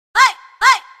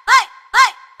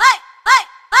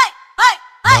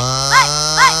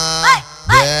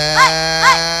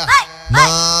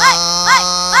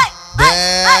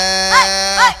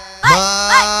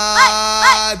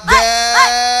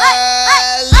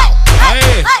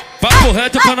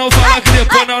pra não falar que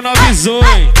depois não avisou,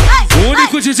 hein. O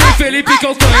único DJ Felipe que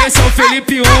eu conheço é o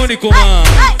Felipe Único, mano.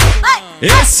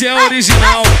 Esse é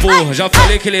original, porra. Já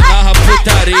falei que ele narra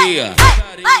putaria.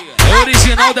 É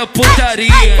original da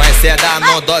putaria. Vai ser da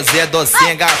mão do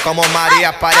cinga como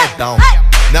Maria Paredão.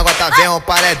 Negócio tá vendo um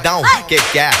paredão. Que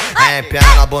é? É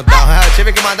empenhando a bundão. Eu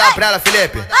tive que mandar pra ela,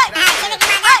 Felipe.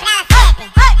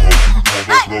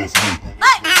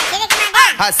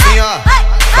 Assim, ó.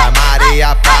 Vai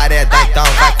Maria Paredão, então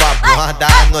vai com a bunda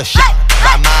no chão.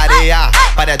 Vai Maria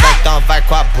Paredão, então vai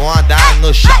com a bunda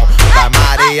no chão. Vai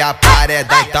Maria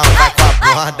Paredão, então vai com a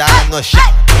bunda no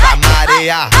chão. Vai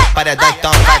Maria Paredão,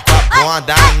 então vai com a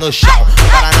bunda no chão.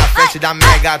 Para na frente da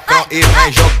Megatron e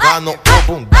vem jogando o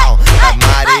bundão.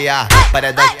 Vai Maria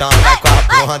Paredão, então vai com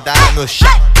a bunda no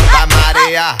chão. Vai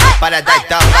Maria Paredão,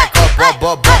 então vai com o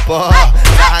bo.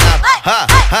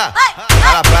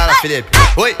 Fala pra ela, Felipe.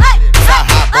 Oi.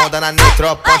 Sarra a bunda na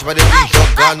neutropante, pode vir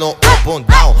jogando o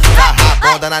bundão. Sarra a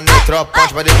bunda na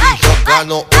neutropante, pode vir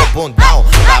jogando o bundão.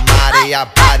 Vai Maria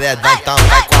Paredão, então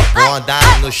vai com a bunda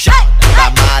no chão.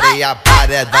 Vai Maria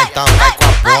Paredão, então vai com a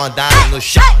bunda no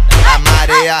chão. Vai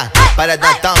Maria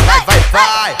Paredão, então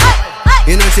vai.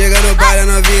 E não chega no baile,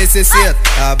 não vi esse cedo.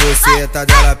 A buceta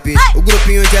dela pisa. O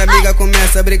grupinho de amiga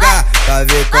começa a brigar pra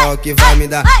ver qual que vai me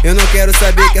dar. Eu não quero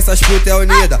saber que essas putas é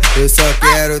unida. Eu só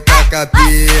quero tacar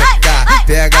pica.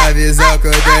 Pega a visão que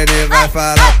o Denny vai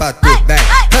falar pra tu. Vem,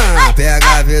 pega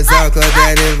a visão que o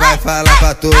Denny vai falar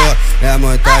pra tu. É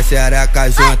muita xereca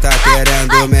junta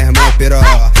querendo meu irmão piró.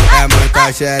 É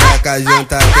muita xereca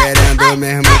junta querendo meu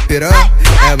irmão piró.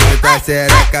 É muita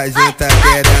xereca junta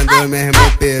querendo meu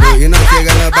irmão peru. E não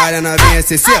chega no baile, não vem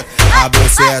esse cedo. A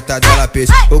buceta dela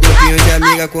pisa. O grupinho de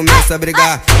amiga começa a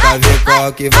brigar pra ver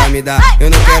qual que vai me dar. Eu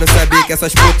não quero saber que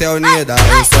essas putas é unida.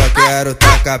 Eu só quero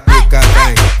tacar pica.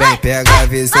 Vem, pega a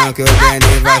visão que o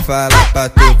Denny vai falar pra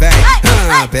tu.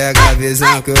 Vem, pega a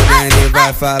visão que o Denny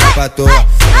vai falar pra tu.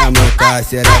 É muita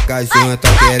xereca junta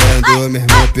querendo meu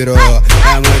irmão pirô.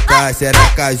 É muita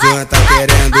xereca junta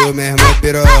querendo meu irmão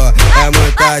pirô. É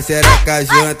muita xereca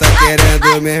junta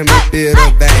querendo meu irmão pirô.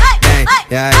 Vem,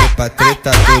 e aí pra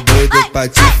treta, tô doido pra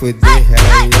te fuder.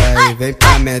 E aí, vem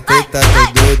pra minha treta,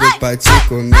 tô doido pra te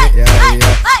comer. E aí,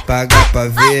 paga pra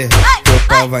ver, teu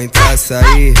pau vai entrar,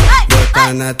 sair.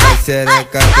 Botar na tua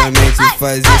xereca também te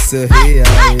fazer sorrir. E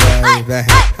aí, vem.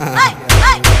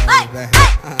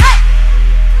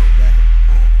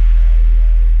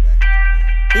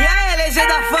 E aí,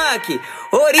 legenda funk,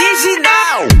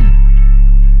 original!